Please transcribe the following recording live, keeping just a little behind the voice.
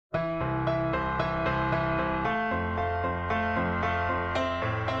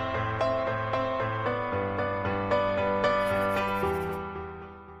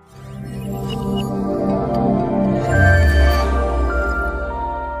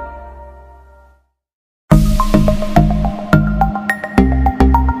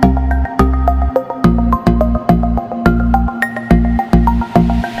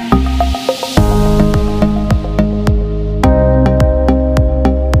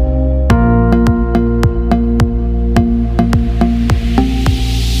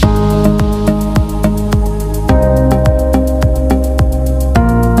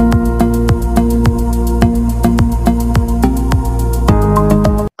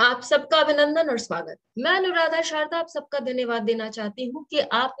आप सबका अभिनंदन और स्वागत। मैं अनुराधा शारदा आप सबका धन्यवाद देना चाहती हूँ कि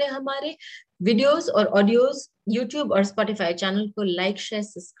आपने हमारे वीडियोस और ऑडियोज यूट्यूब और स्पॉटिफाई चैनल को लाइक शेयर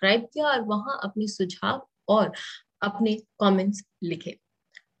सब्सक्राइब किया और वहां अपने सुझाव और अपने कमेंट्स लिखे।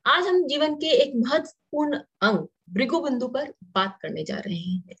 आज हम जीवन के एक महत्वपूर्ण अंग भृगु बिंदु पर बात करने जा रहे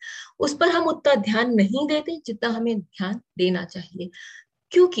हैं। उस पर हम उतना ध्यान नहीं देते जितना हमें ध्यान देना चाहिए,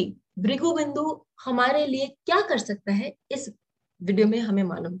 क्योंकि भृगु बिंदु हमारे लिए क्या कर सकता है इस वीडियो में हमें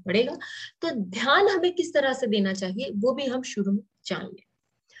मालूम पड़ेगा। तो ध्यान हमें किस तरह से देना चाहिए वो भी हम शुरू में जान लें।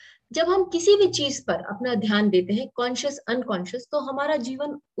 जब हम किसी भी चीज पर अपना ध्यान देते हैं, कॉन्शियस अनकॉन्शियस, तो हमारा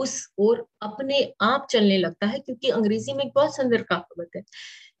जीवन उस ओर अपने आप चलने लगता है, क्योंकि अंग्रेजी में एक बहुत सुंदर कहावत है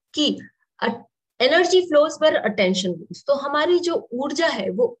कि एनर्जी फ्लोज पर अटेंशन मूव्स। तो हमारी जो ऊर्जा है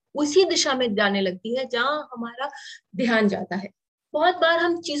वो उसी दिशा में जाने लगती है जहां हमारा ध्यान जाता है। बहुत बार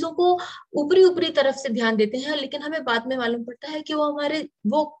हम चीजों को ऊपरी ऊपरी तरफ से ध्यान देते हैं, लेकिन हमें बाद में मालूम पड़ता है कि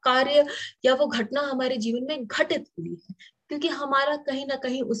वो कार्य या वो घटना हमारे जीवन में घटित हुई है, क्योंकि हमारा कहीं ना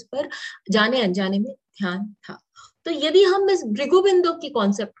कहीं उस पर जाने अनजाने में ध्यान था। तो यदि हम इस भृगु बिंदु की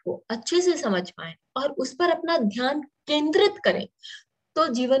कॉन्सेप्ट को अच्छे से समझ पाए और उस पर अपना ध्यान केंद्रित करें, तो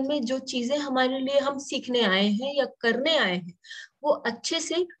जीवन में जो चीजें हमारे लिए हम सीखने आए हैं या करने आए हैं वो अच्छे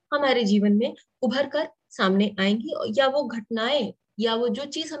से हमारे जीवन में उभर कर सामने आएंगी, या वो घटनाएं या वो जो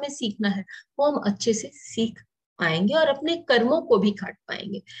चीज हमें सीखना है वो हम अच्छे से सीख पाएंगे और अपने कर्मों को भी काट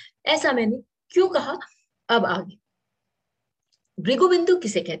पाएंगे। ऐसा मैंने क्यों कहा, अब आगे। भृगु बिंदु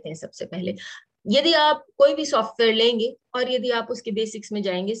किसे कहते हैं? सबसे पहले, यदि आप कोई भी सॉफ्टवेयर लेंगे और यदि आप उसके बेसिक्स में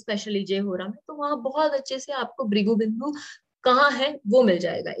जाएंगे, स्पेशली जे होरा में, तो वहां बहुत अच्छे से आपको भृगु बिंदु कहाँ है वो मिल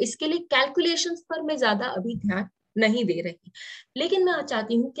जाएगा। इसके लिए कैलकुलेशंस पर मैं ज्यादा अभी ध्यान नहीं दे रही, लेकिन मैं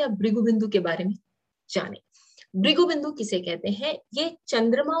चाहती हूँ कि आप भृगु बिंदु के बारे में जाने। भृगु बिंदु किसे कहते हैं? ये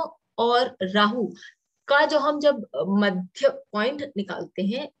चंद्रमा और राहु का जो हम जब मध्य पॉइंट निकालते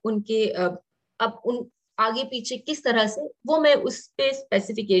हैं उनके अब उन आगे पीछे किस तरह से, वो मैं उस पे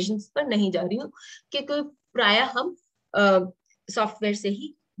स्पेसिफिकेशंस पर नहीं जा रही हूँ, क्योंकि प्राय हम सॉफ्टवेयर से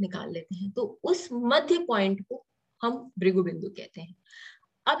ही निकाल लेते हैं। तो उस मध्य पॉइंट को हम भृगु बिंदु कहते हैं।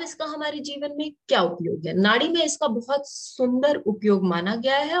 अब इसका हमारे जीवन में क्या उपयोग है? नाड़ी में इसका बहुत सुंदर उपयोग माना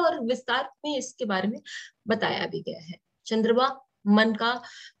गया है और विस्तार में इसके बारे में बताया भी गया है। चंद्रमा मन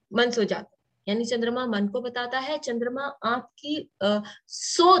सो जाता, यानी चंद्रमा मन को बताता है। चंद्रमा आपकी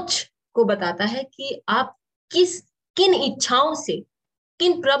सोच को बताता है कि आप किन इच्छाओं से,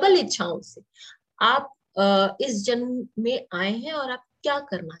 किन प्रबल इच्छाओं से आप इस जन्म में आए हैं और आप क्या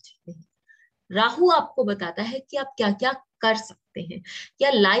करना चाहते हैं। राहु आपको बताता है कि आप क्या क्या कर सकते हैं, या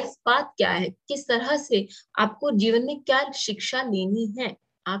लाइफ पाथ क्या है, किस तरह से आपको जीवन में क्या शिक्षा लेनी है,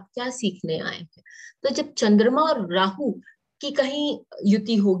 आप क्या सीखने आए हैं। तो जब चंद्रमा और राहु की कहीं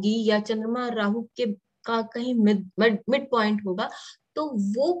युति होगी या चंद्रमा और राहु के का कहीं मिड पॉइंट होगा, तो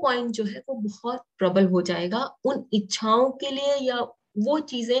वो पॉइंट जो है वो बहुत प्रबल हो जाएगा उन इच्छाओं के लिए, या वो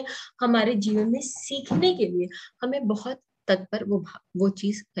चीजें हमारे जीवन में सीखने के लिए हमें बहुत तत्पर वो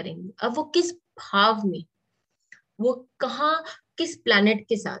चीज करेंगे। अब वो किस भाव में, वो कहाँ, किस प्लैनेट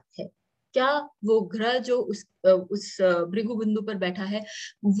के साथ है, क्या वो ग्रह जो उस भृगु बिंदु पर बैठा है,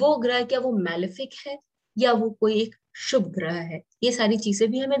 वो ग्रह क्या वो मैलेफिक है या वो कोई एक शुभ ग्रह है। ये सारी चीजें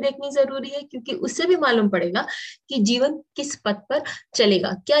भी हमें देखनी जरूरी है, क्योंकि उससे भी मालूम पड़ेगा कि जीवन किस पथ पर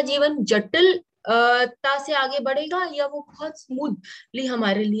चलेगा। क्या जीवन जटिल ता से आगे बढ़ेगा या वो बहुत स्मूथली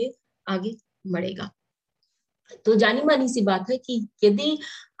हमारे लिए आगे बढ़ेगा। तो जानी मानी सी बात है कि यदि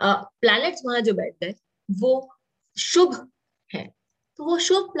प्लैनेट्स वहां जो बैठ गए वो शुभ है, तो वो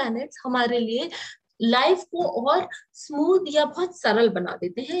शुभ प्लैनेट्स हमारे लिए लाइफ को और स्मूथ या बहुत सरल बना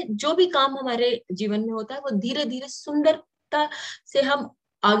देते हैं। जो भी काम हमारे जीवन में होता है वो धीरे धीरे सुंदरता से हम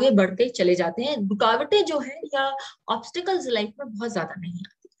आगे बढ़ते चले जाते हैं। रुकावटें जो है या ऑब्स्टिकल्स लाइफ में बहुत ज्यादा नहीं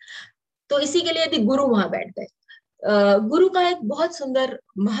आती। तो इसी के लिए यदि गुरु वहां बैठ गए, गुरु का एक बहुत सुंदर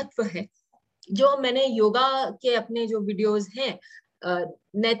महत्व है जो मैंने योगा के अपने जो वीडियोस हैं,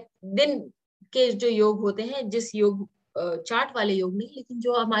 दिन के जो योग होते हैं, जिस योग चार्ट वाले योग नहीं, लेकिन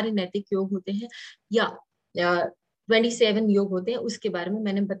जो हमारे नैतिक योग होते हैं या 27 योग होते हैं, उसके बारे में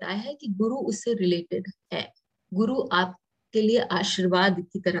मैंने बताया है कि गुरु उससे रिलेटेड है। गुरु आपके लिए आशीर्वाद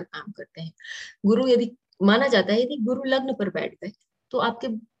की तरह काम करते हैं। गुरु यदि माना जाता है, यदि गुरु लग्न पर बैठ गए तो आपके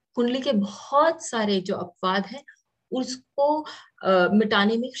कुंडली के बहुत सारे जो अपवाद है उसको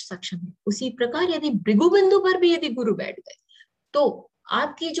मिटाने में सक्षम है। उसी प्रकार यदि भृगु बिंदु पर भी यदि गुरु बैठ गए तो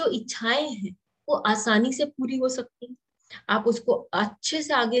आपकी जो इच्छाएं हैं वो आसानी से पूरी हो सकती हैं। आप उसको अच्छे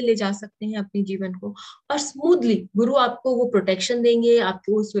से आगे ले जा सकते हैं अपने जीवन को, और स्मूथली गुरु आपको वो प्रोटेक्शन देंगे,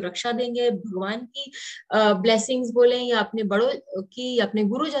 आपको वो सुरक्षा देंगे। भगवान की ब्लेसिंग्स बोले या अपने बड़ों की, अपने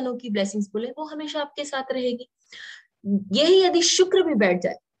गुरुजनों की ब्लेसिंग्स बोले, वो हमेशा आपके साथ रहेगी। यही यदि शुक्र भी बैठ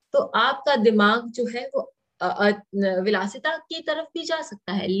जाए तो आपका दिमाग जो है वो विलासिता की तरफ भी जा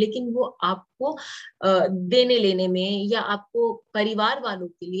सकता है, लेकिन वो आपको देने लेने में या आपको परिवार वालों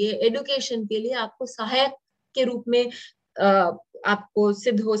के लिए, एडुकेशन के लिए आपको सहायक के रूप में आपको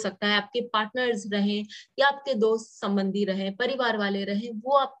सिद्ध हो सकता है। आपके पार्टनर्स रहें या आपके दोस्त संबंधी रहें, परिवार वाले रहें,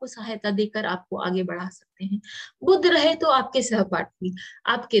 वो आपको सहायता देकर आपको आगे बढ़ा सकते हैं। बुद्ध रहे तो आपके सहपाठी,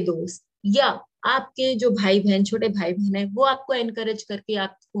 आपके दोस्त या आपके जो भाई बहन, छोटे भाई बहन है, वो आपको एनकरेज करके,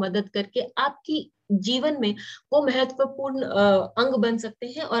 आपको मदद करके आपकी जीवन में वो महत्वपूर्ण अंग बन सकते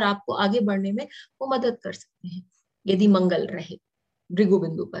हैं और आपको आगे बढ़ने में वो मदद कर सकते हैं। यदि मंगल रहे भृगु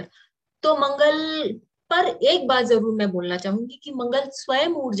बिंदु पर, तो मंगल पर एक बात जरूर मैं बोलना चाहूंगी कि मंगल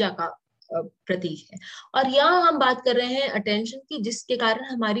स्वयं ऊर्जा का प्रतीक है। और यहाँ हम बात कर रहे हैं अटेंशन की, जिसके कारण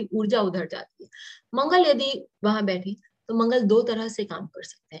हमारी ऊर्जा उधर जाती है। मंगल यदि वहां बैठे तो मंगल दो तरह से काम कर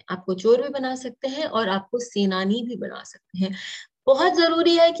सकते हैं, आपको चोर भी बना सकते हैं और आपको सेनानी भी बना सकते हैं। बहुत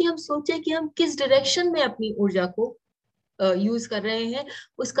जरूरी है कि हम सोचें कि हम किस डायरेक्शन में अपनी ऊर्जा को यूज कर रहे हैं,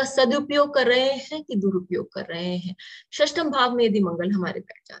 उसका सदुपयोग कर रहे हैं कि दुरुपयोग कर रहे हैं। षष्ठम भाव में यदि मंगल हमारे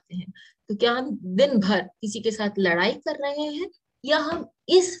बैठ जाते हैं तो क्या हम दिन भर किसी के साथ लड़ाई कर रहे हैं या हम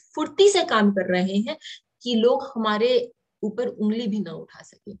इस फुर्ती से काम कर रहे हैं कि लोग हमारे ऊपर उंगली भी ना उठा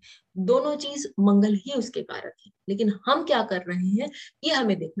सके। दोनों चीज मंगल ही उसके कारक है, लेकिन हम क्या कर रहे हैं ये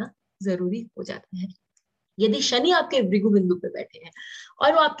हमें देखना जरूरी हो जाता है। यदि शनि आपके भृगु बिंदु पे बैठे हैं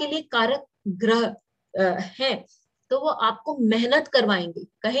और वो आपके लिए कारक ग्रह है, तो वो आपको मेहनत करवाएंगे,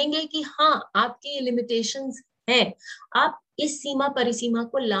 कहेंगे कि हाँ आपकी लिमिटेशंस हैं, आप इस सीमा परिसीमा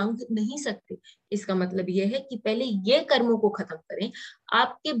को लांघ नहीं सकते। इसका मतलब यह है कि पहले ये कर्मों को खत्म करें,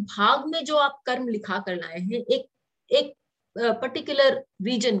 आपके भाग में जो आप कर्म लिखा कर लाए हैं एक एक पर्टिकुलर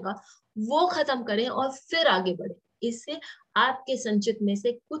रीजन का, वो खत्म करें और फिर आगे बढ़े। इससे आपके संचित में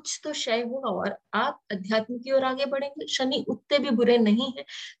से कुछ तो क्षय होगा और आप अध्यात्म की ओर आगे बढ़ेंगे। शनि उतने भी बुरे नहीं है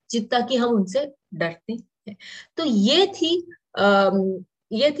जितना कि हम उनसे डरते हैं। तो ये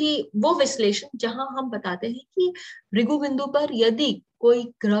थी वो विश्लेषण जहां हम बताते हैं कि भृगु बिंदु पर यदि कोई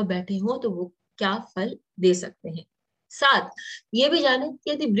ग्रह बैठे हो तो वो क्या फल दे सकते हैं। साथ ये भी जाने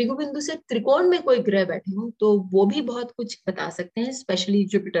कि यदि भृगु बिंदु से त्रिकोण में कोई ग्रह बैठे हो तो वो भी बहुत कुछ बता सकते हैं, स्पेशली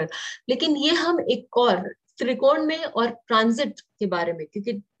जुपिटर। लेकिन ये हम एक और त्रिकोण में और ट्रांजिट के बारे में,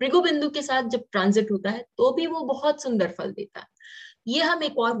 क्योंकि भृगु बिंदु के साथ जब ट्रांजिट होता है तो भी वो बहुत सुंदर फल देता है, ये हम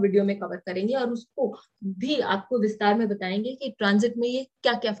एक और वीडियो में कवर करेंगे और उसको भी आपको विस्तार में बताएंगे कि ट्रांजिट में ये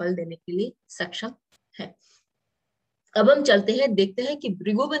क्या क्या फल देने के लिए सक्षम है। अब हम चलते हैं, देखते हैं कि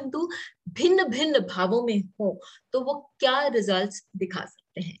भृगु बिंदु भिन्न भिन्न भावों में हो तो वो क्या रिजल्ट्स दिखा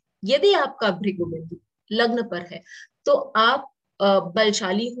सकते हैं। यदि आपका भृगु बिंदु लग्न पर है तो आप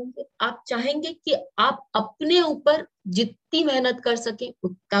बलशाली होंगे, आप चाहेंगे कि आप अपने ऊपर जितनी मेहनत कर सके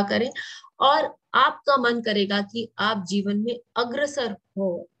उतना करें और आपका मन करेगा कि आप जीवन में अग्रसर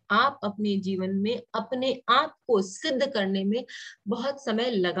हो, आप अपने जीवन में अपने आप को सिद्ध करने में बहुत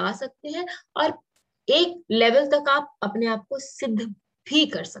समय लगा सकते हैं और एक लेवल तक आप अपने आप को सिद्ध भी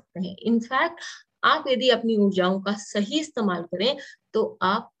कर सकते हैं। इनफैक्ट आप यदि अपनी ऊर्जाओं का सही इस्तेमाल करें तो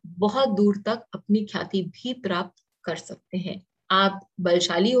आप बहुत दूर तक अपनी ख्याति भी प्राप्त कर सकते हैं। आप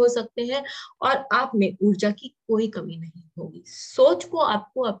बलशाली हो सकते हैं और आप में ऊर्जा की कोई कमी नहीं होगी। सोच को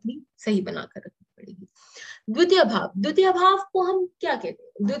आपको अपनी सही बनाकर रखनी पड़ेगी। द्वितीय भाव को हम क्या कहते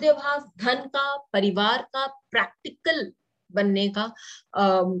हैं? द्वितीय भाव धन का, परिवार का, प्रैक्टिकल बनने का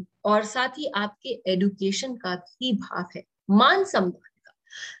और साथ ही आपके एडुकेशन का भी भाव है, मान सम्मान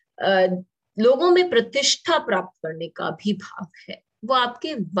का, लोगों में प्रतिष्ठा प्राप्त करने का भी भाव है, वो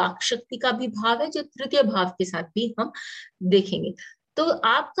आपके वाक शक्ति का भी भाव है जो तृतीय भाव के साथ भी हम देखेंगे। तो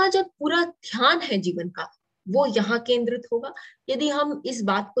आपका जब पूरा ध्यान है जीवन का वो यहाँ केंद्रित होगा। यदि हम इस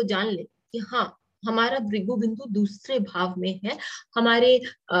बात को जान ले कि हाँ हमारा भृगु बिंदु दूसरे भाव में है, हमारे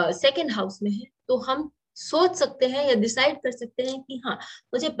सेकंड हाउस में है, तो हम सोच सकते हैं या डिसाइड कर सकते हैं कि हाँ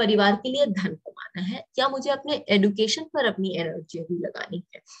मुझे परिवार के लिए धन कमाना है या मुझे अपने एडुकेशन पर अपनी एनर्जी भी लगानी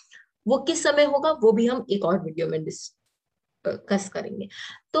है। वो किस समय होगा वो भी हम एक और वीडियो में डिस्कस करेंगे।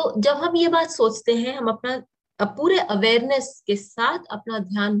 तो जब हम ये बात सोचते हैं, हम अपना पूरे अवेयरनेस के साथ अपना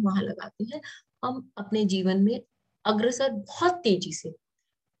ध्यान वहां लगाते हैं, हम अपने जीवन में अग्रसर बहुत तेजी से।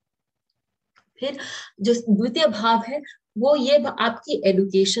 फिर जो द्वितीय भाव है वो ये आपकी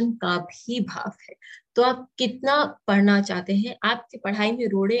एडुकेशन का भी भाव है। तो आप कितना पढ़ना चाहते हैं, आपकी पढ़ाई में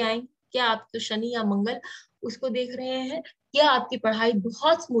रोड़े आएंगे क्या? आप तो शनि या मंगल उसको देख रहे हैं, क्या आपकी पढ़ाई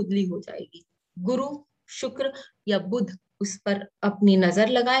बहुत स्मूथली हो जाएगी? गुरु, शुक्र या बुध उस पर अपनी नजर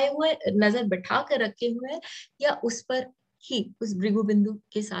लगाए हुए, नजर बैठा कर रखे हुए हैं या उस पर ही, उस भृगु बिंदु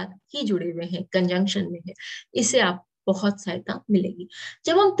के साथ ही जुड़े हुए हैं, कंजंक्शन में है, इससे आप बहुत सहायता मिलेगी।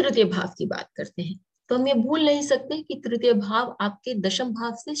 जब हम तृतीय भाव की बात करते हैं तो हम ये भूल नहीं सकते कि तृतीय भाव आपके दशम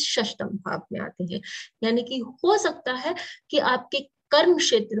भाव से षष्टम भाव में आते हैं। यानी कि हो सकता है कि आपके कर्म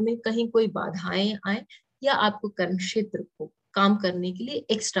क्षेत्र में कहीं कोई बाधाएं आए, या आपको कर्म क्षेत्र को काम करने के लिए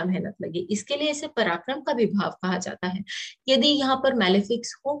एक्स्ट्रा मेहनत लगे। इसके लिए इसे पराक्रम का भी भाव कहा जाता है। यदि यहाँ पर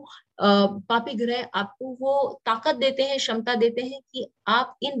मैलेफिक्स हो, पापी ग्रह आपको वो ताकत देते हैं, क्षमता देते हैं कि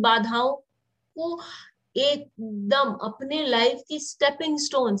आप इन बाधाओं को एकदम अपने लाइफ की स्टेपिंग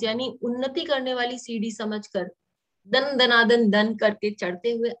स्टोन्स यानी उन्नति करने वाली सीढ़ी समझकर दन दनादन दन करके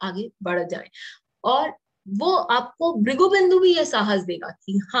चढ़ते हुए आगे बढ़ जाए। और वो आपको भृगुबिंदु भी ये साहस देगा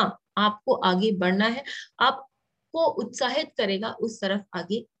कि हाँ, आपको आगे बढ़ना है, आपको उत्साहित करेगा उस तरफ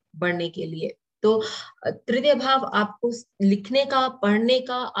आगे बढ़ने के लिए। तो तृतीय भाव आपको लिखने का, पढ़ने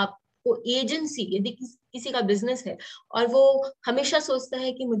का, आपको एजेंसी, यदि किसी का बिजनेस है और वो हमेशा सोचता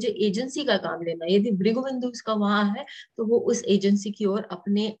है कि मुझे एजेंसी का काम लेना है, यदि भृगुबिंदु उसका वहां है तो वो उस एजेंसी की ओर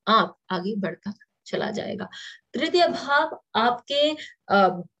अपने आप आगे बढ़ता चला जाएगा। तृतीय भाव आपके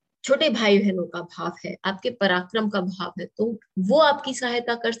छोटे भाई बहनों का भाव है, आपके पराक्रम का भाव है, तो वो आपकी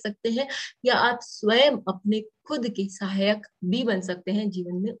सहायता कर सकते हैं, या आप स्वयं अपने खुद के सहायक भी बन सकते हैं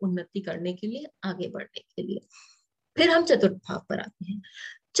जीवन में उन्नति करने के लिए, आगे बढ़ने के लिए। फिर हम चतुर्थ भाव पर आते हैं।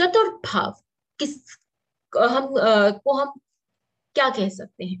 चतुर्थ भाव किस को हम क्या कह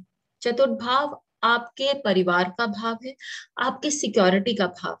सकते हैं? चतुर्थ भाव आपके परिवार का भाव है, आपके सिक्योरिटी का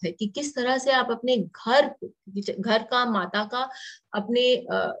भाव है कि किस तरह से आप अपने घर को, घर का, माता का, अपने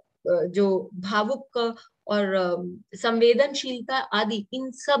जो भावुक और संवेदनशीलता आदि इन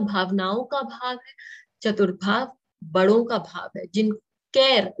सब भावनाओं का भाव है। चतुर्थ भाव बड़ों का भाव है, जिन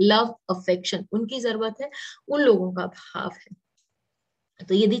केयर, लव, अफेक्शन उनकी जरूरत है, उन लोगों का भाव है।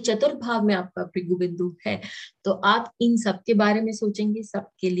 तो यदि चतुर्थ भाव में आपका भृगु बिंदु है तो आप इन सब के बारे में सोचेंगे,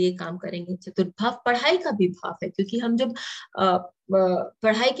 सबके लिए काम करेंगे। चतुर्थ भाव पढ़ाई का भी भाव है, क्योंकि हम जब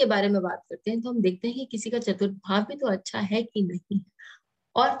पढ़ाई के बारे में बात करते हैं तो हम देखते हैं कि किसी का चतुर्थ भाव भी तो अच्छा है कि नहीं है।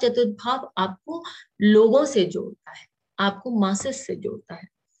 और चतुर्थ भाव आपको लोगों से जोड़ता है, आपको मासेस से जोड़ता है।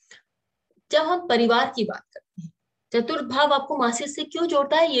 जब हम परिवार की बात करते हैं, चतुर्थ भाव आपको मासेस से क्यों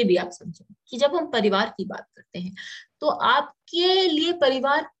जोड़ता है ये भी आप समझें कि जब हम परिवार की बात करते हैं तो आपके लिए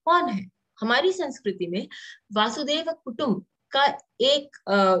परिवार कौन है? हमारी संस्कृति में वासुदेव कुटुंब का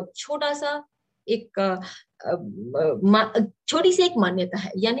एक छोटा सा एक छोटी सी एक मान्यता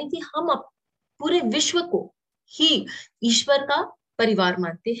है, यानी कि हम पूरे विश्व को ही ईश्वर का परिवार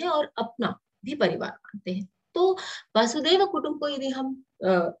मानते हैं और अपना भी परिवार मानते हैं। तो वासुदेव कुटुंब को यदि हम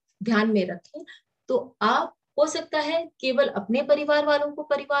ध्यान में रखें तो आप हो सकता है केवल अपने परिवार वालों को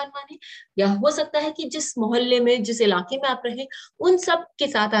परिवार माने, या हो सकता है कि जिस मोहल्ले में, जिस इलाके में आप रहे, उन सब के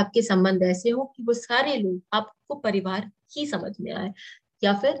साथ आपके संबंध ऐसे हो कि वो सारे लोग आपको परिवार ही समझ में आए।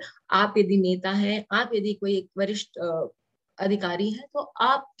 या फिर आप यदि नेता हैं, आप यदि कोई एक वरिष्ठ अधिकारी है, तो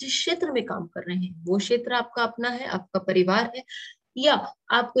आप जिस क्षेत्र में काम कर रहे हैं वो क्षेत्र आपका अपना है, आपका परिवार है। या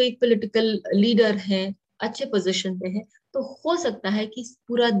आप कोई एक पॉलिटिकल लीडर है, अच्छे पोजीशन पे है, तो हो सकता है कि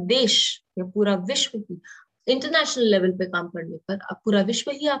पूरा देश या पूरा विश्व ही, इंटरनेशनल लेवल पे काम करने पर अब पूरा विश्व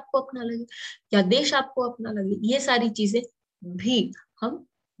ही आपको अपना लगे या देश आपको अपना लगे। ये सारी चीजें भी हम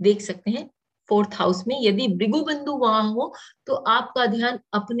देख सकते हैं फोर्थ हाउस में। यदि भृगु बिंदु वहां हो तो आपका ध्यान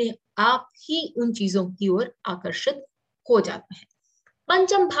अपने आप ही उन चीजों की ओर आकर्षित हो जाता है।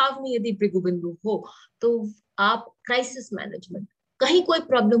 पंचम भाव में यदि भृगु बिंदु हो तो आप क्राइसिस मैनेजमेंट, कहीं कोई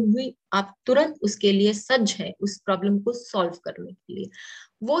प्रॉब्लम हुई, आप तुरंत उसके लिए सज्ज हैं, उस प्रॉब्लम को सॉल्व करने के लिए,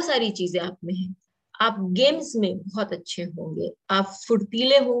 वो सारी चीजें आप में हैं। आप गेम्स में बहुत अच्छे होंगे, आप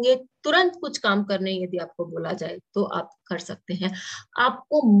फुर्तीले होंगे, तुरंत कुछ काम करने यदि आपको बोला जाए तो आप कर सकते हैं।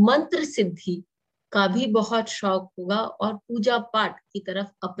 आपको मंत्र सिद्धि का भी बहुत शौक होगा और पूजा पाठ की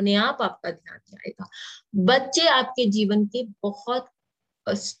तरफ अपने आप आपका ध्यान जाएगा। बच्चे आपके जीवन के बहुत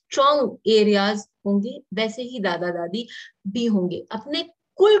स्ट्रॉन्ग एरियाज होंगे, वैसे ही दादा दादी भी होंगे। अपने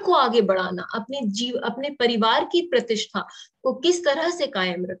कुल को आगे बढ़ाना, अपने परिवार की प्रतिष्ठा को किस तरह से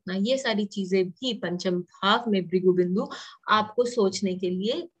कायम रखना, ये सारी चीजें भी पंचम भाव में भृगु बिंदु आपको सोचने के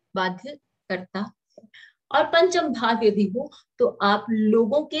लिए बाध्य करता है। और पंचम भाव यदि हो तो आप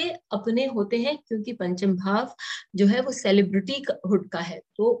लोगों के अपने होते हैं, क्योंकि पंचम भाव जो है वो सेलिब्रिटी हुड का है,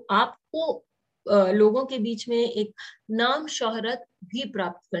 तो आपको लोगों के बीच में एक नाम शोहरत भी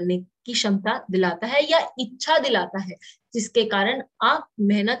प्राप्त करने की क्षमता दिलाता है या इच्छा दिलाता है, जिसके कारण आप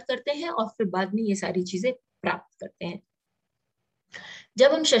मेहनत करते हैं और फिर बाद में ये सारी चीजें प्राप्त करते हैं।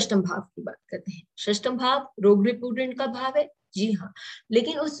 जब हम षष्टम भाव की बात करते हैं, षष्टम भाव रोग रिपुडेंट का भाव है, जी हाँ,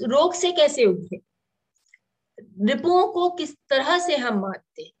 लेकिन उस रोग से कैसे उभरे, रिपुओं को किस तरह से हम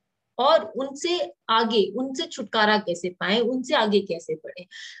मारते हैं और उनसे आगे, उनसे छुटकारा कैसे पाए, उनसे आगे कैसे बढ़े,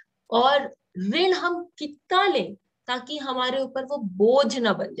 और ऋण हम कितना लें ताकि हमारे ऊपर वो बोझ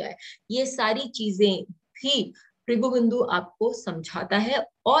न बन जाए। ये सारी चीजें भी भृगु बिंदु आपको समझाता है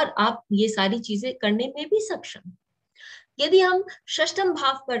और आप ये सारी चीजें करने में भी सक्षम हैं। यदि हम षष्ठम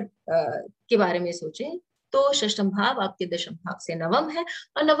भाव पर के बारे में सोचें, तो षष्ठम भाव आपके दशम भाव से नवम है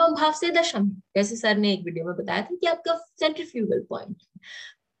और नवम भाव से दशम है। जैसे सर ने एक वीडियो में बताया था कि आपका सेंट्रीफ्यूगल पॉइंट है।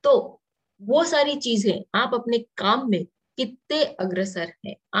 तो वो सारी चीजें आप अपने काम में कितने अग्रसर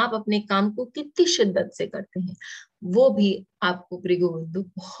हैं, आप अपने काम को कितनी शिद्दत से करते हैं, वो भी आपको भृगु बिंदु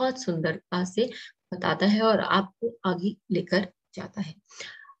बहुत सुंदरता से बताता है और आपको आगे लेकर जाता है।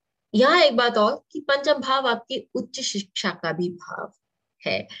 यहाँ एक बात और कि पंचम भाव आपकी उच्च शिक्षा का भी भाव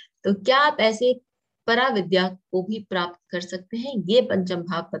है। तो क्या आप ऐसे पराविद्या को भी प्राप्त कर सकते हैं, ये पंचम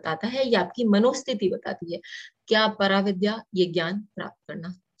भाव बताता है, ये आपकी मनोस्थिति बताती है। क्या आप पराविद्या, ये ज्ञान प्राप्त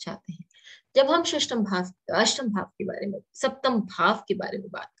करना चाहते हैं? जब हम षष्ठम भाव, अष्टम भाव के बारे में, सप्तम भाव के बारे में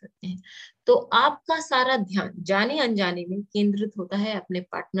बात करते हैं, तो आपका सारा ध्यान जाने अनजाने में केंद्रित होता है अपने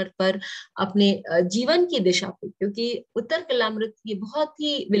पार्टनर पर, अपने जीवन की दिशा पे। क्योंकि उत्तर कलामृत ये बहुत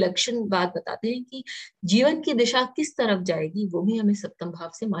ही विलक्षण बात बताते हैं कि जीवन की दिशा किस तरफ जाएगी वो भी हमें सप्तम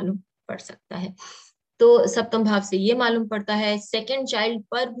भाव से मालूम पड़ सकता है। तो सप्तम भाव से ये मालूम पड़ता है सेकंड चाइल्ड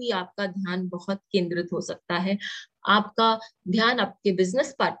पर भी आपका ध्यान बहुत केंद्रित हो सकता है। आपका ध्यान आपके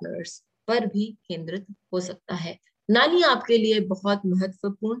बिजनेस पार्टनर्स पर भी केंद्रित हो सकता है। नानी आपके लिए बहुत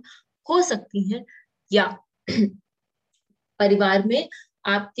महत्वपूर्ण हो सकती हैं, या परिवार में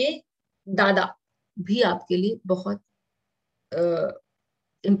आपके दादा भी आपके लिए बहुत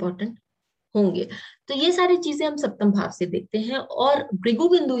इम्पोर्टेंट होंगे। तो ये सारी चीजें हम सप्तम भाव से देखते हैं। और भृगु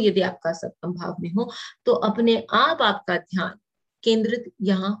बिंदु यदि आपका सप्तम भाव में हो तो अपने आप आपका ध्यान केंद्रित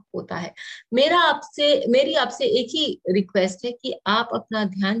यहाँ होता है। मेरी आपसे एक ही रिक्वेस्ट है कि आप अपना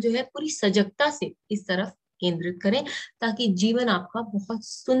ध्यान जो है पूरी सजगता से इस तरफ केंद्रित करें, ताकि जीवन आपका बहुत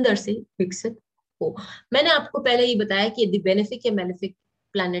सुंदर से विकसित हो। मैंने आपको पहले ही बताया कि यदि बेनिफिक या मेलेफिक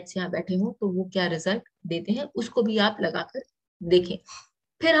प्लैनेट्स यहाँ बैठे हों तो वो क्या रिजल्ट देते हैं, उसको भी आप लगाकर देखें।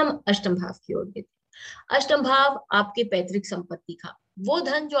 फिर हम अष्टम भाव की ओर देखते हैं। अष्टम भाव आपके पैतृक संपत्ति का वो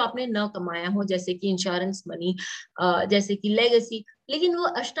धन जो आपने न कमाया हो, जैसे कि इंश्योरेंस मनी, जैसे कि लेगेसी। लेकिन वो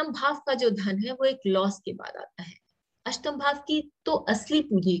अष्टम भाव का जो धन है वो एक लॉस के बाद आता है। अष्टम भाव की तो असली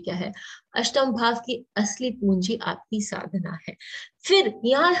पूंजी क्या है? अष्टम भाव की असली पूंजी आपकी साधना है। फिर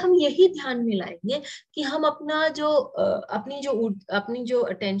यहाँ हम यही ध्यान में लाएंगे कि हम अपनी जो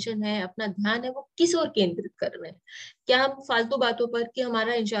अटेंशन है, अपना ध्यान है, वो किस ओर केंद्रित कर रहे हैं। क्या हम फालतू बातों पर कि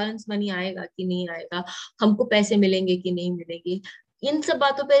हमारा इंश्योरेंस मनी आएगा कि नहीं आएगा, हमको पैसे मिलेंगे कि नहीं मिलेंगे, इन सब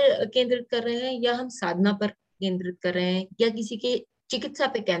बातों पर केंद्रित कर रहे हैं, या हम साधना पर केंद्रित कर रहे हैं, या किसी के चिकित्सा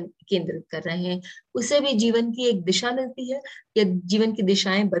पे केंद्रित कर रहे हैं। उससे भी जीवन की एक दिशा मिलती है, या जीवन की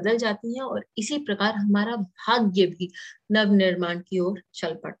दिशाएं बदल जाती हैं, और इसी प्रकार हमारा भाग्य भी नव निर्माण की ओर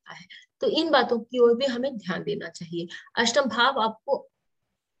चल पड़ता है। तो इन बातों की ओर भी हमें ध्यान देना चाहिए। अष्टम भाव आपको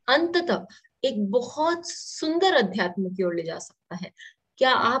अंततः एक बहुत सुंदर अध्यात्म की ओर ले जा सकता है।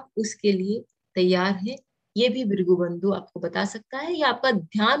 क्या आप उसके लिए तैयार हैं? ये भी भृगु बंधु आपको बता सकता है, या आपका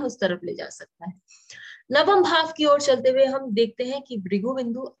ध्यान उस तरफ ले जा सकता है। नवम भाव की ओर चलते हुए हम देखते हैं कि भृगु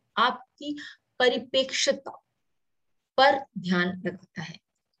बिंदु आपकी परिप्रेक्ष्यता पर ध्यान रखता है।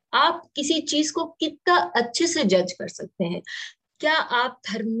 आप किसी चीज को कितना अच्छे से जज कर सकते हैं, क्या आप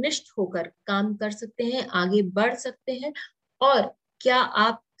धर्मनिष्ठ होकर काम कर सकते हैं, आगे बढ़ सकते हैं, और क्या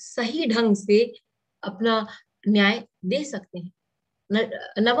आप सही ढंग से अपना न्याय दे सकते हैं।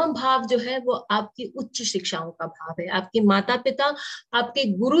 नवम भाव जो है वो आपकी उच्च शिक्षाओं का भाव है, आपके माता पिता, आपके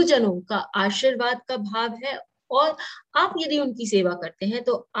गुरुजनों का आशीर्वाद का भाव है। और आप यदि उनकी सेवा करते हैं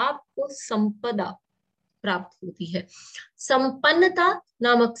तो आपको संपदा प्राप्त होती है। संपन्नता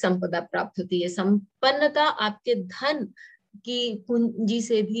नामक संपदा प्राप्त होती है। संपन्नता आपके धन की पूंजी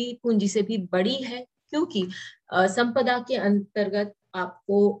से भी बड़ी है, क्योंकि संपदा के अंतर्गत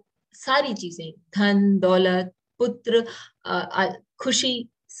आपको सारी चीजें, धन दौलत, पुत्र, खुशी,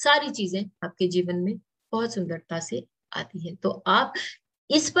 सारी चीजें आपके जीवन में बहुत सुंदरता से आती है। तो आप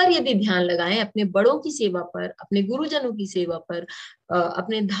इस पर यदि ध्यान लगाएं, अपने बड़ों की सेवा पर, अपने गुरुजनों की सेवा पर,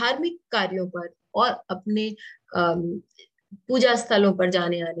 अपने धार्मिक कार्यों पर, और अपने पूजा स्थलों पर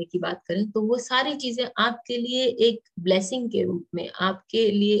जाने आने की बात करें, तो वो सारी चीजें आपके लिए एक ब्लेसिंग के रूप में, आपके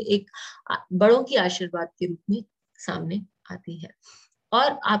लिए एक बड़ों की आशीर्वाद के रूप में सामने आती है,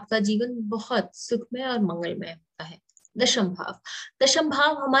 और आपका जीवन बहुत सुखमय और मंगलमय होता है। दशम भाव, दशम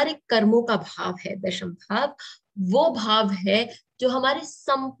भाव हमारे कर्मों का भाव है। दशम भाव वो भाव है जो हमारे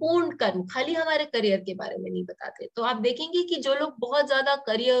संपूर्ण कर्म, खाली हमारे करियर के बारे में नहीं बताते। तो आप देखेंगे कि जो लोग बहुत ज्यादा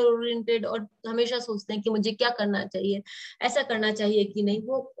करियर ओरिएंटेड और हमेशा सोचते हैं कि मुझे क्या करना चाहिए, ऐसा करना चाहिए कि नहीं,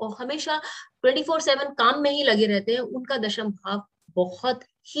 वो हमेशा 24/7 काम में ही लगे रहते हैं, उनका दशम भाव बहुत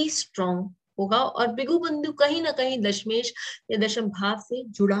ही स्ट्रांग होगा और भृगु बिंदु कहीं ना कहीं दशमेश या दशम भाव से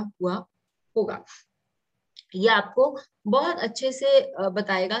जुड़ा हुआ होगा। ये आपको बहुत अच्छे से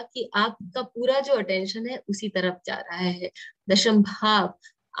बताएगा कि आपका पूरा जो अटेंशन है उसी तरफ जा रहा है। दशम भाव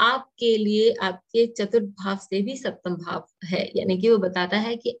आपके लिए आपके चतुर्थ भाव से भी सप्तम भाव है, यानी कि वो बताता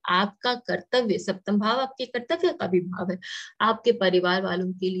है कि आपका कर्तव्य, सप्तम भाव आपके कर्तव्य का भी भाव है, आपके परिवार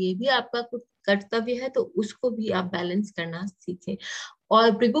वालों के लिए भी आपका कुछ कर्तव्य है, तो उसको भी आप बैलेंस करना सीखें।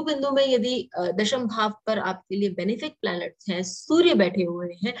 और भृगु बिंदु में यदि दशम भाव पर आपके लिए बेनिफिक प्लैनेट्स हैं, सूर्य बैठे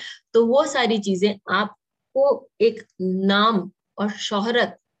हुए हैं, तो वो सारी चीजें आपको एक नाम और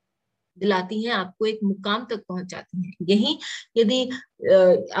शोहरत दिलाती हैं, आपको एक मुकाम तक पहुंचाती हैं। यही यदि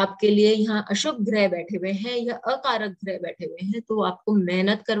आपके लिए यहाँ अशुभ ग्रह बैठे हुए हैं या अकारक ग्रह बैठे हुए हैं, तो आपको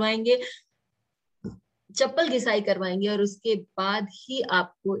मेहनत करवाएंगे, चप्पल घिसाई करवाएंगे और उसके बाद ही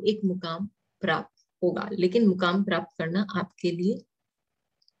आपको एक मुकाम प्राप्त होगा। लेकिन मुकाम प्राप्त करना आपके लिए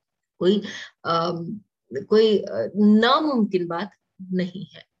कोई कोई नामुमकिन बात नहीं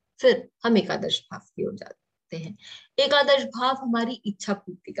है। फिर हम एकादश भाव की ओर जाते हैं। एकादश भाव हमारी इच्छा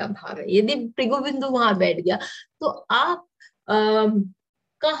पूर्ति का भाव है। यदि भृगु बिंदु वहां बैठ गया तो आप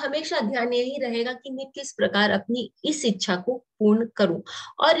का हमेशा ध्यान यही रहेगा कि मैं किस प्रकार अपनी इस इच्छा को पूर्ण करूं।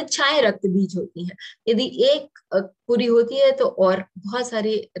 और इच्छाएं रक्त बीज होती हैं, यदि एक पूरी होती है तो और बहुत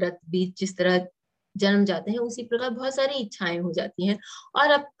सारे रक्त बीज जिस तरह जन्म जाते हैं, उसी प्रकार बहुत सारी इच्छाएं हो जाती हैं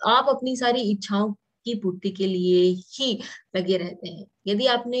और आप अपनी सारी इच्छाओं की पूर्ति के लिए ही लगे रहते हैं। यदि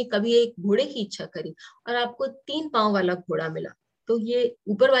आपने कभी एक घोड़े की इच्छा करी और आपको 3 पांव वाला घोड़ा मिला, तो ये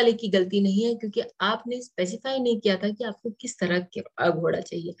ऊपर वाले की गलती नहीं है, क्योंकि आपने स्पेसिफाई नहीं किया था कि आपको किस तरह का घोड़ा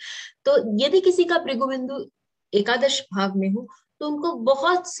चाहिए। तो यदि किसी का भृगु बिंदु एकादश भाव में हो, तो उनको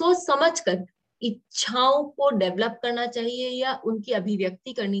बहुत सोच समझ कर इच्छाओं को डेवलप करना चाहिए या उनकी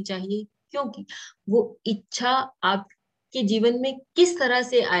अभिव्यक्ति करनी चाहिए, क्योंकि वो इच्छा आपके जीवन में किस तरह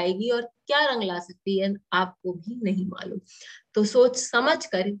से आएगी और क्या रंग ला सकती है आपको भी नहीं मालूम। तो सोच समझ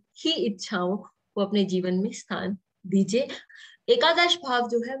कर ही इच्छाओं को अपने जीवन में स्थान दीजिए। एकादश भाव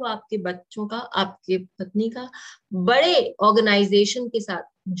जो है वो आपके बच्चों का, आपके पत्नी का बड़े ऑर्गेनाइजेशन के साथ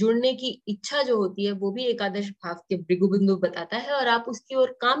जुड़ने की इच्छा जो होती है, वो भी एकादश भाव के भृगु बिंदु बताता है और आप उसकी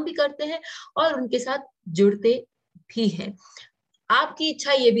ओर काम भी करते हैं और उनके साथ जुड़ते भी हैं। आपकी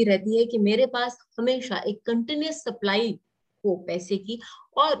इच्छा ये भी रहती है कि मेरे पास हमेशा एक कंटिन्यूस सप्लाई हो पैसे की,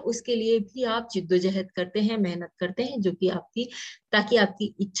 और उसके लिए भी आप जिद्दोजहद करते हैं, मेहनत करते हैं, जो कि आपकी, ताकि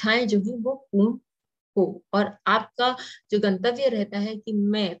आपकी इच्छाएं जो है वो पूर्ण हो और आपका जो गंतव्य रहता है कि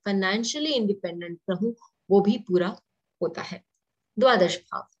मैं फाइनेंशियली इंडिपेंडेंट रहूं, वो भी पूरा होता है। द्वादश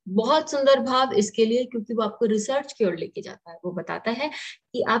भाव बहुत सुंदर भाव इसके लिए, क्योंकि वो आपको रिसर्च की ओर लेके जाता है। वो बताता है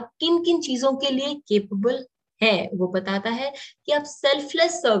कि आप किन किन चीजों के लिए केपेबल है। वो बताता है कि आप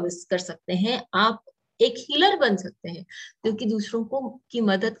सेल्फलेस सर्विस कर सकते हैं, आप एक हीलर बन सकते हैं, क्योंकि दूसरों को की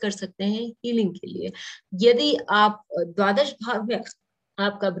मदद कर सकते हैं हीलिंग के लिए। यदि आप द्वादश भाव में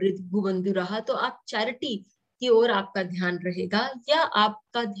आपका भृगु बिंदु रहा, तो आप चैरिटी की ओर आपका ध्यान रहेगा या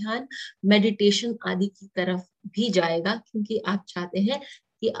आपका ध्यान मेडिटेशन आदि की तरफ भी जाएगा, क्योंकि आप चाहते हैं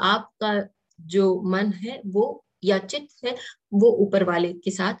कि आपका जो मन है वो या चित्त है वो ऊपर वाले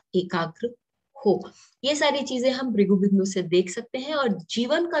के साथ एकाग्र हो। ये सारी चीजें हम भृगु बिंदु से देख सकते हैं और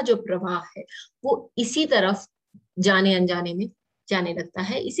जीवन का जो प्रवाह है वो इसी तरफ जाने अनजाने में जाने लगता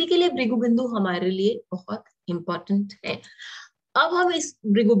है। इसी के लिए भृगु बिंदु हमारे लिए बहुत इंपॉर्टेंट है। अब हम इस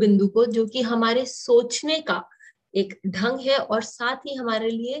भृगु बिंदु को, जो कि हमारे सोचने का एक ढंग है और साथ ही हमारे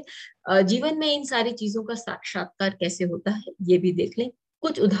लिए जीवन में इन सारी चीजों का साक्षात्कार कैसे होता है, ये भी देख लें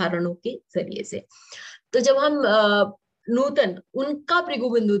कुछ उदाहरणों के जरिए से। तो जब हम नूतन उनका भृगु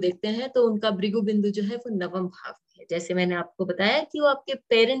बिंदु देखते हैं, तो उनका भृगु बिंदु जो है वो नवम भाव में है। जैसे मैंने आपको बताया कि वो आपके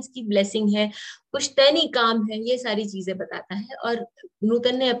पेरेंट्स की ब्लेसिंग है, पुश्तैनी काम है, ये सारी चीजें बताता है। और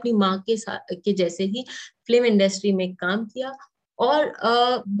नूतन ने अपनी माँ के साथ के जैसे ही फिल्म इंडस्ट्री में काम किया और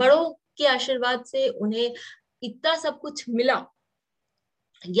बड़ों के आशीर्वाद से उन्हें इतना सब कुछ मिला।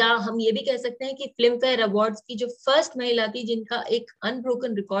 या हम ये भी कह सकते हैं कि फिल्म फेयर अवार्ड्स की जो फर्स्ट महिला थी जिनका एक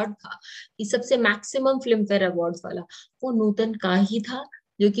अनब्रोकन रिकॉर्ड था कि सबसे मैक्सिमम फिल्म फेयर अवार्ड्स वाला, वो नूतन का ही था,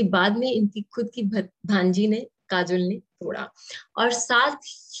 जो कि बाद में इनकी खुद की भांजी ने, काजोल ने तोड़ा। और साथ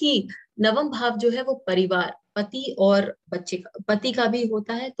ही नवम भाव जो है वो परिवार, पति और बच्चे का, पति का भी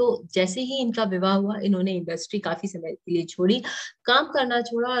होता है। तो जैसे ही इनका विवाह हुआ, इन्होंने इंडस्ट्री काफी समय के लिए छोड़ी, काम करना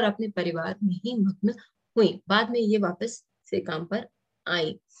छोड़ा और अपने परिवार में ही मग्न हुई। बाद में ये वापस से काम पर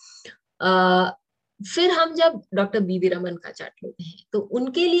आई। फिर हम जब डॉक्टर बीवी रमन का चार्ट लेते हैं, तो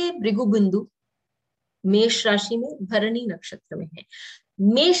उनके लिए भृगु बिंदु मेष राशि में भरणी नक्षत्र में है।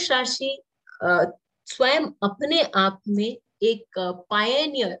 मेष राशि स्वयं अपने आप में एक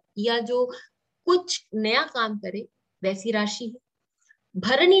पायनियर या जो कुछ नया काम करे वैसी राशि है।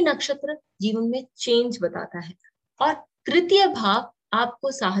 भरणी नक्षत्र जीवन में चेंज बताता है। और तृतीय भाव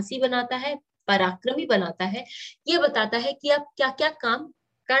आपको साहसी बनाता है, पराक्रमी बनाता है। ये बताता है कि आप क्या क्या काम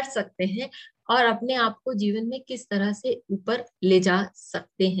कर सकते हैं और अपने आप को जीवन में किस तरह से ऊपर ले जा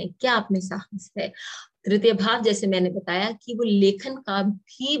सकते हैं, क्या आप में साहस है। तृतीय भाव जैसे मैंने बताया कि वो लेखन का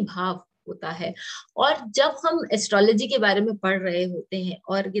भी भाव होता है। और जब हम एस्ट्रोलॉजी के बारे में पढ़ रहे होते हैं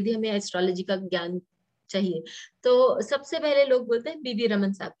और यदि हमें एस्ट्रोलॉजी का ज्ञान चाहिए तो सबसे पहले लोग बोलते हैं बीवी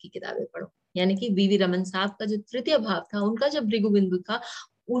रमन साहब की किताबें पढ़ो। यानी कि बीवी रमन साहब का जो तृतीय भाव था, उनका जो भृगु बिंदु था,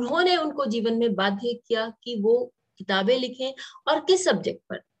 उन्होंने उनको जीवन में बाध्य किया कि वो किताबें लिखें। और किस सब्जेक्ट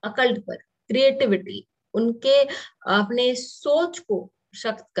पर? अकल्ट पर, क्रिएटिविटी, उनके अपने सोच को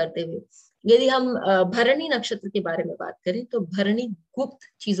सख्त करते हुए। यदि हम भरणी नक्षत्र के बारे में बात करें तो भरणी गुप्त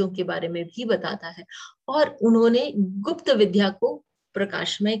चीजों के बारे में भी बताता है और उन्होंने गुप्त विद्या को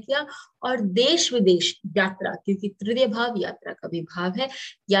प्रकाशमय किया और देश विदेश यात्रा, क्योंकि तृतीय भाव यात्रा का भी भाव है,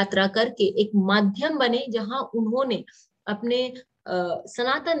 यात्रा करके एक माध्यम बने जहां उन्होंने अपने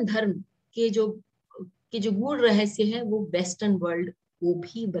सनातन धर्म के जो गूढ़ रहस्य है वो वेस्टर्न वर्ल्ड को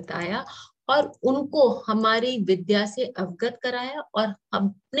भी बताया और उनको हमारी विद्या से अवगत कराया और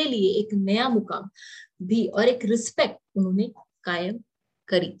अपने लिए एक नया मुकाम भी और एक रिस्पेक्ट उन्होंने कायम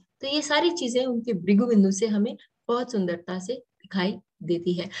करी। तो ये सारी चीजें उनके भृगु बिंदु से हमें बहुत सुंदरता से दिखाई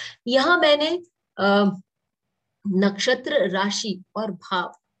देती है। यहाँ मैंने नक्षत्र, राशि और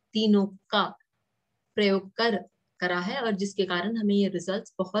भाव तीनों का प्रयोग करा है और जिसके कारण हमें ये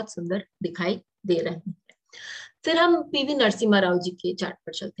रिजल्ट्स बहुत सुंदर दिखाई दे रहे हैं। फिर हम पीवी नरसिम्हा राव जी के चार्ट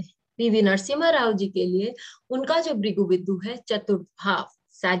पर चलते हैं। पीवी नरसिम्हा राव जी के लिए उनका जो भृगु बिंदु है चतुर्थ भाव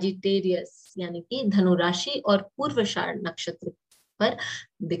सैजिटेरियस यानी कि धनु राशि और पूर्वाषाढ़ नक्षत्र पर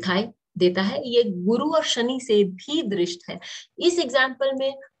दिखाई देता है। ये गुरु और शनि से भी दृष्ट है। इस एग्जाम्पल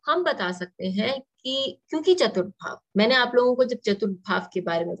में हम बता सकते हैं कि क्योंकि चतुर्थ भाव, मैंने आप लोगों को जब चतुर्थ भाव के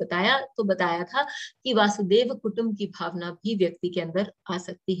बारे में बताया तो बताया था कि वासुदेव कुटुंब की भावना भी व्यक्ति के अंदर आ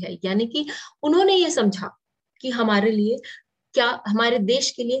सकती है। यानी कि उन्होंने ये समझा कि हमारे लिए क्या, हमारे देश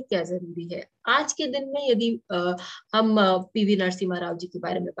के लिए क्या जरूरी है। आज के दिन में यदि हम पीवी नरसिम्हा राव जी के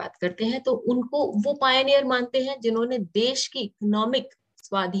बारे में बात करते हैं तो उनको वो पायनियर मानते हैं जिन्होंने देश की इकोनॉमिक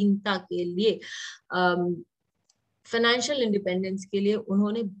स्वाधीनता के लिए, फाइनेंशियल इंडिपेंडेंस के लिए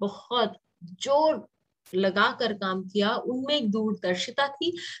उन्होंने बहुत जोर लगाकर काम किया। उनमें एक दूरदर्शिता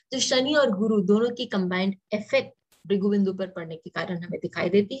थी जो शनि और गुरु दोनों की कंबाइंड इफेक्ट भृगु बिंदु पर पड़ने के कारण हमें दिखाई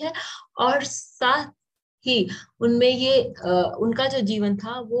देती है। और साथ ही उनमें ये उनका जो जीवन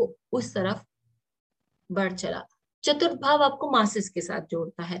था वो उस तरफ बढ़ चला। चतुर्थ भाव आपको मासिस के साथ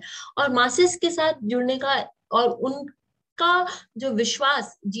जोड़ता है और मासिस के साथ जुड़ने का और उनका जो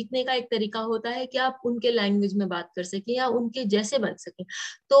विश्वास जीतने का एक तरीका होता है कि आप उनके लैंग्वेज में बात कर सके या उनके जैसे बन सके।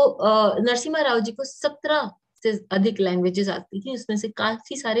 तो नरसिम्हा राव जी को 17 से अधिक लैंग्वेजेस आती थी, उसमें से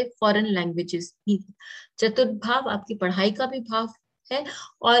काफी सारे फॉरेन लैंग्वेजेस भी थी। चतुर्थ भाव आपकी पढ़ाई का भी भाव है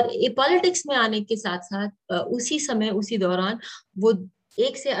और ये पॉलिटिक्स में आने के साथ साथ उसी समय उसी दौरान वो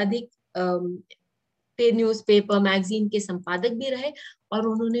एक से अधिक न्यूज़पेपर मैगजीन के संपादक भी रहे और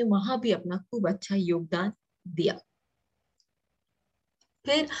उन्होंने वहां भी अपना खूब अच्छा योगदान दिया।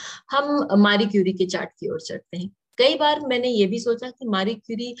 फिर हम मारी क्यूरी के चार्ट की ओर चलते हैं। कई बार मैंने ये भी सोचा कि मारी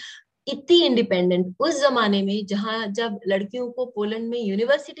क्यूरी इतनी इंडिपेंडेंट उस जमाने में जहां जब लड़कियों को पोलैंड में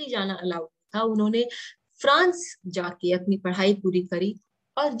यूनिवर्सिटी जाना अलाउड था, उन्होंने फ्रांस जाके अपनी पढ़ाई पूरी करी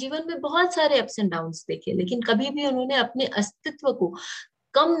और जीवन में बहुत सारे अप्स एंड डाउन्स देखे, लेकिन कभी भी उन्होंने अपने अस्तित्व को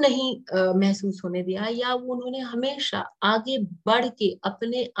कम नहीं महसूस होने दिया या वो उन्होंने हमेशा आगे बढ़ के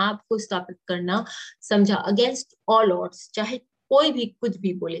अपने आप को स्थापित करना समझा अगेंस्ट ऑल ऑड्स, चाहे कोई भी कुछ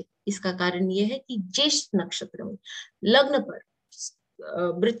भी बोले। इसका कारण ये है कि ज्येष्ठ नक्षत्र में लग्न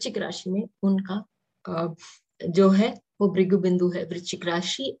पर वृश्चिक राशि में उनका जो है वो भृगु बिंदु है। वृश्चिक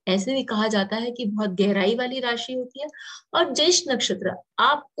राशि ऐसे भी कहा जाता है कि बहुत गहराई वाली राशि होती है और ज्येष्ठ नक्षत्र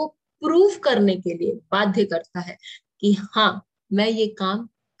आपको प्रूव करने के लिए बाध्य करता है कि हाँ मैं ये काम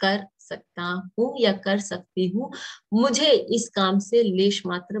कर सकता हूँ या कर सकती हूँ, मुझे इस काम से लेश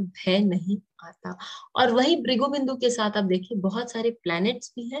मात्र भय नहीं आता। और वही भृगु बिंदु के साथ आप देखिए बहुत सारे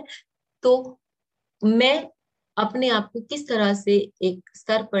प्लैनेट्स भी हैं, तो मैं अपने आप को किस तरह से एक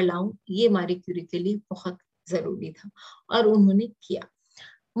स्तर पर लाऊं ये मारी क्यूरी के लिए बहुत जरूरी था और उन्होंने किया।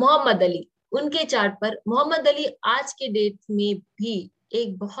 मोहम्मद अली, उनके चार्ट पर मोहम्मद अली आज के डेट में भी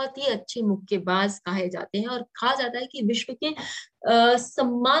एक बहुत ही अच्छे मुक्केबाज कहे जाते हैं और कहा जाता है कि विश्व के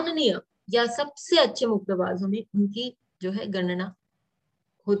सम्माननीय या सबसे अच्छे मुक्केबाजों में उनकी जो है गणना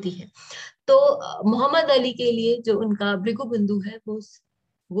होती है। तो मोहम्मद अली के लिए जो उनका भृगु बिंदु है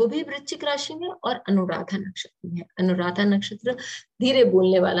वो भी वृश्चिक राशि में और अनुराधा नक्षत्र में है। अनुराधा नक्षत्र धीरे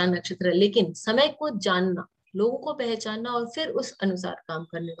बोलने वाला नक्षत्र है, लेकिन समय को जानना लोगों को पहचानना और फिर उस अनुसार काम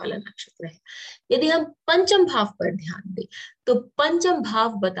करने वाला नक्षत्र है। यदि हम पंचम भाव पर ध्यान दें तो पंचम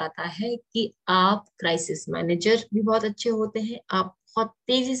भाव बताता है कि आप क्राइसिस मैनेजर भी बहुत अच्छे होते हैं, आप बहुत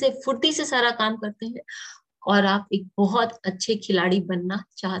तेजी से फुर्ती से सारा काम करते हैं और आप एक बहुत अच्छे खिलाड़ी बनना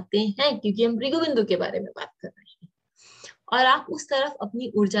चाहते हैं, क्योंकि हम भृगु बिंदु के बारे में बात कर रहे हैं और आप उस तरफ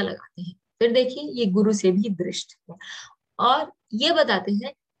अपनी ऊर्जा लगाते हैं। फिर देखिए ये गुरु से भी दृष्ट है और ये बताते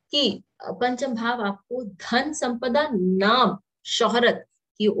हैं कि पंचम भाव आपको धन संपदा नाम शोहरत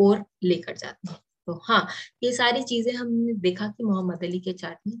की ओर लेकर जाते हैं। तो हाँ, ये सारी चीजें हमने देखा कि मोहम्मद अली के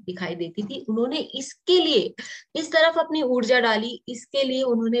चार्ट में दिखाई देती थी। उन्होंने इसके लिए इस तरफ अपनी ऊर्जा डाली, इसके लिए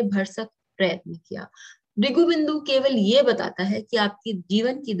उन्होंने भरसक प्रयत्न किया। भृगु बिंदु केवल ये बताता है कि आपकी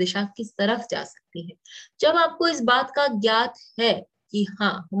जीवन की दिशा किस तरफ जा सकती है। जब आपको इस बात का ज्ञात है कि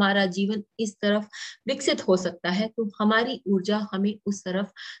हाँ हमारा जीवन इस तरफ विकसित हो सकता है, तो हमारी ऊर्जा हमें उस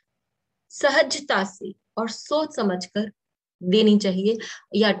तरफ सहजता से और सोच समझकर देनी चाहिए,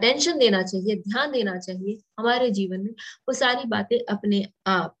 या टेंशन देना चाहिए, ध्यान देना चाहिए। हमारे जीवन में वो सारी बातें अपने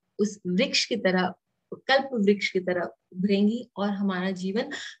आप उस वृक्ष की तरह, कल्प वृक्ष की तरह उभरेंगी और हमारा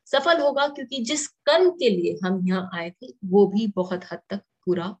जीवन सफल होगा, क्योंकि जिस कर्म के लिए हम यहाँ आए थे वो भी बहुत हद तक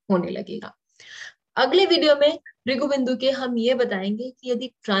पूरा होने लगेगा। अगले वीडियो में भृगु बिंदु के हम ये बताएंगे कि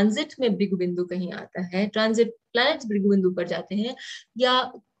यदि ट्रांजिट में भृगु बिंदु कहीं आता है, ट्रांजिट प्लैनेट्स भृगु बिंदु पर जाते हैं,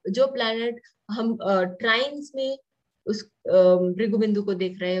 या जो प्लैनेट हम ट्राइन्स में उस भृगु बिंदु को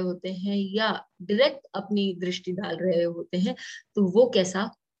देख रहे होते हैं या डायरेक्ट अपनी दृष्टि डाल रहे होते हैं, तो वो कैसा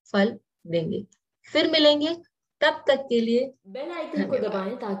फल देंगे। फिर मिलेंगे, तब तक के लिए बेल आइकन को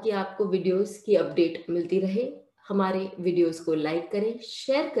दबाएं ताकि आपको वीडियोस की अपडेट मिलती रहे। हमारे वीडियोस को लाइक करें,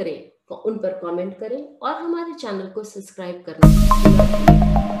 शेयर करें, उन पर कमेंट करें और हमारे चैनल को सब्सक्राइब करना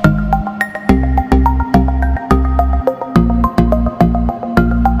ना भूलें।